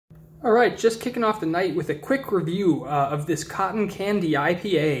All right, just kicking off the night with a quick review of this Cotton Candy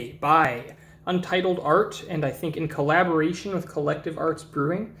IPA by Untitled Art, and I think in collaboration with Collective Arts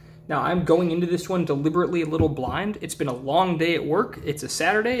Brewing. Now, I'm going into this one deliberately a little blind. It's been a long day at work. It's a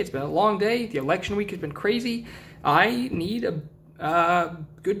Saturday. It's been a long day. The election week has been crazy. I need a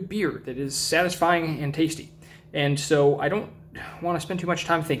good beer that is satisfying and tasty. And so I don't want to spend too much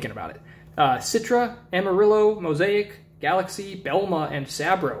time thinking about it. Citra, Amarillo, Mosaic, Galaxy, Belma, and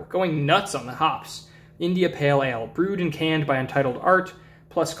Sabro, going nuts on the hops. India Pale Ale, brewed and canned by Untitled Art,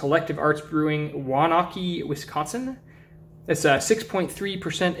 plus Collective Arts Brewing, Waunakee, Wisconsin. It's 6.3%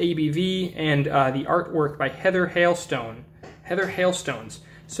 ABV, and the artwork by Heather Hailstones.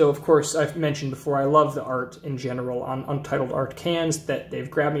 So, of course, I've mentioned before, I love the art in general on Untitled Art cans, that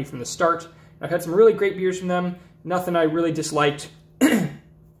they've grabbed me from the start. I've had some really great beers from them, nothing I really disliked.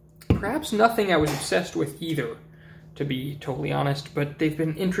 Perhaps nothing I was obsessed with either, to be totally honest, but they've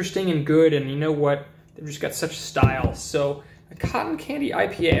been interesting and good, and you know what? They've just got such style. So, a Cotton Candy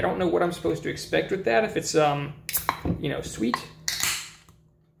IPA, I don't know what I'm supposed to expect with that, if it's, you know, sweet,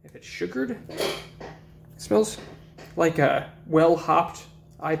 if it's sugared. It smells like a well-hopped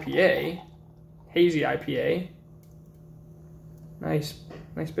IPA, hazy IPA. Nice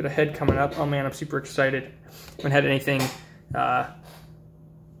bit of head coming up. Oh man, I'm super excited. Haven't had anything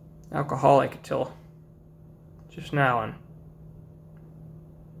alcoholic until just now, and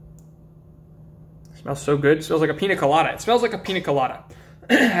it smells so good. It smells like a pina colada. It smells like a pina colada.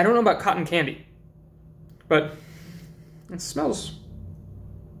 I don't know about cotton candy, but it smells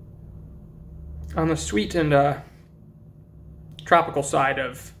on the sweet and tropical side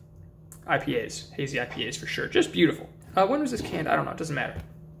of IPAs, hazy IPAs for sure. Just beautiful. When was this canned? I don't know. It doesn't matter.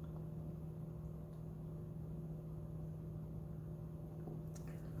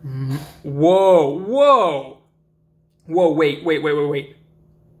 Whoa, wait.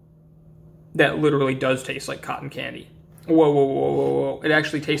 That literally does taste like cotton candy. Whoa. It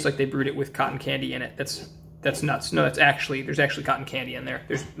actually tastes like they brewed it with cotton candy in it. That's nuts. No, there's actually cotton candy in there.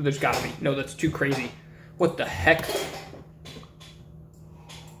 There's gotta be. No, that's too crazy. What the heck?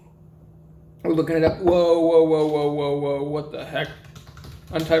 We're looking it up. Whoa. What the heck?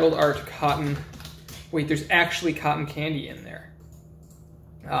 Untitled Art Cotton. Wait, there's actually cotton candy in there.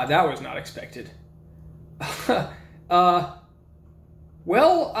 That was not expected.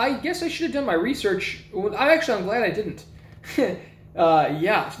 Well, I guess I should have done my research. I'm glad I didn't.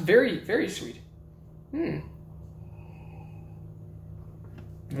 Yeah, very, very sweet.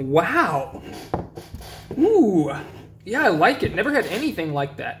 Wow. Ooh. Yeah, I like it. Never had anything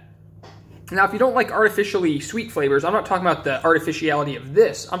like that. Now, if you don't like artificially sweet flavors, I'm not talking about the artificiality of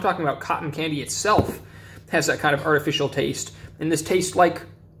this. I'm talking about cotton candy itself has that kind of artificial taste. And this tastes like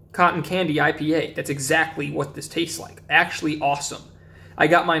Cotton Candy IPA. That's exactly what this tastes like. Actually awesome. I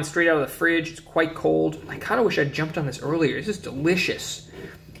got mine straight out of the fridge. It's quite cold. I kind of wish I'd jumped on this earlier. This is delicious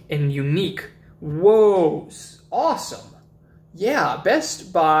and unique. Whoa. Awesome. Yeah,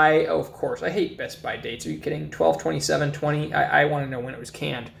 Best By. Oh, of course. I hate Best By dates. Are you kidding? 12/27/20. I want to know when it was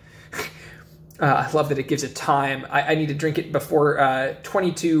canned. I love that it gives it time. I need to drink it before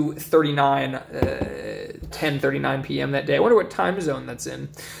 22:39, 10:39 p.m. that day. I wonder what time zone that's in.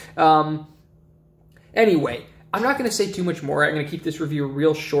 Anyway, I'm not going to say too much more. I'm going to keep this review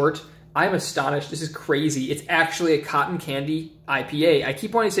real short. I'm astonished. This is crazy. It's actually a cotton candy IPA. I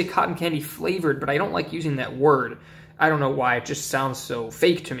keep wanting to say cotton candy flavored, but I don't like using that word. I don't know why. It just sounds so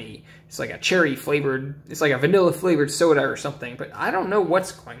fake to me. It's like a cherry flavored, it's like a vanilla flavored soda or something, but I don't know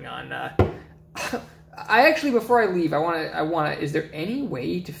what's going on. I actually, before I leave, I want to, is there any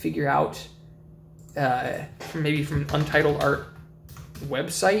way to figure out, maybe from Untitled Art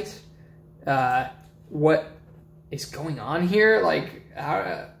website, what is going on here? Like,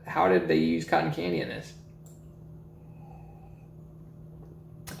 how did they use cotton candy in this?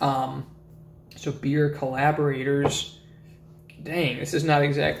 So beer collaborators, dang, this is not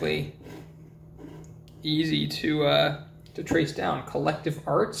exactly easy to trace down. Collective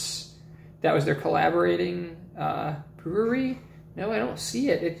Arts. That was their collaborating brewery? No, I don't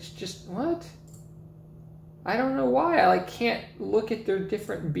see it. It's just, what? I don't know why. I can't look at their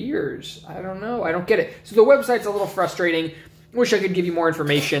different beers. I don't know. I don't get it. So the website's a little frustrating. Wish I could give you more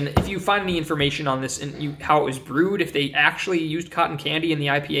information. If you find any information on this and how it was brewed, if they actually used cotton candy in the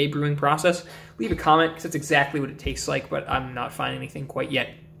IPA brewing process, leave a comment, because that's exactly what it tastes like, but I'm not finding anything quite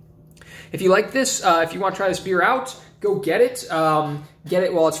yet. If you like this, if you want to try this beer out, go get it. Get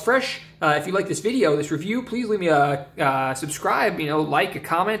it while it's fresh. If you like this video, this review, please leave me a subscribe, like, a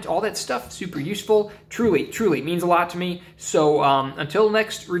comment, all that stuff. Super useful. Truly, truly means a lot to me. So until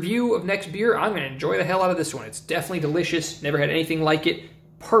next review of next beer, I'm going to enjoy the hell out of this one. It's definitely delicious. Never had anything like it.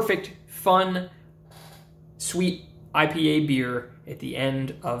 perfect, fun, sweet IPA beer at the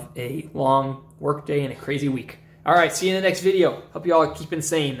end of a long workday and a crazy week. All right, see you in the next video. Hope you all keep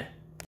insane.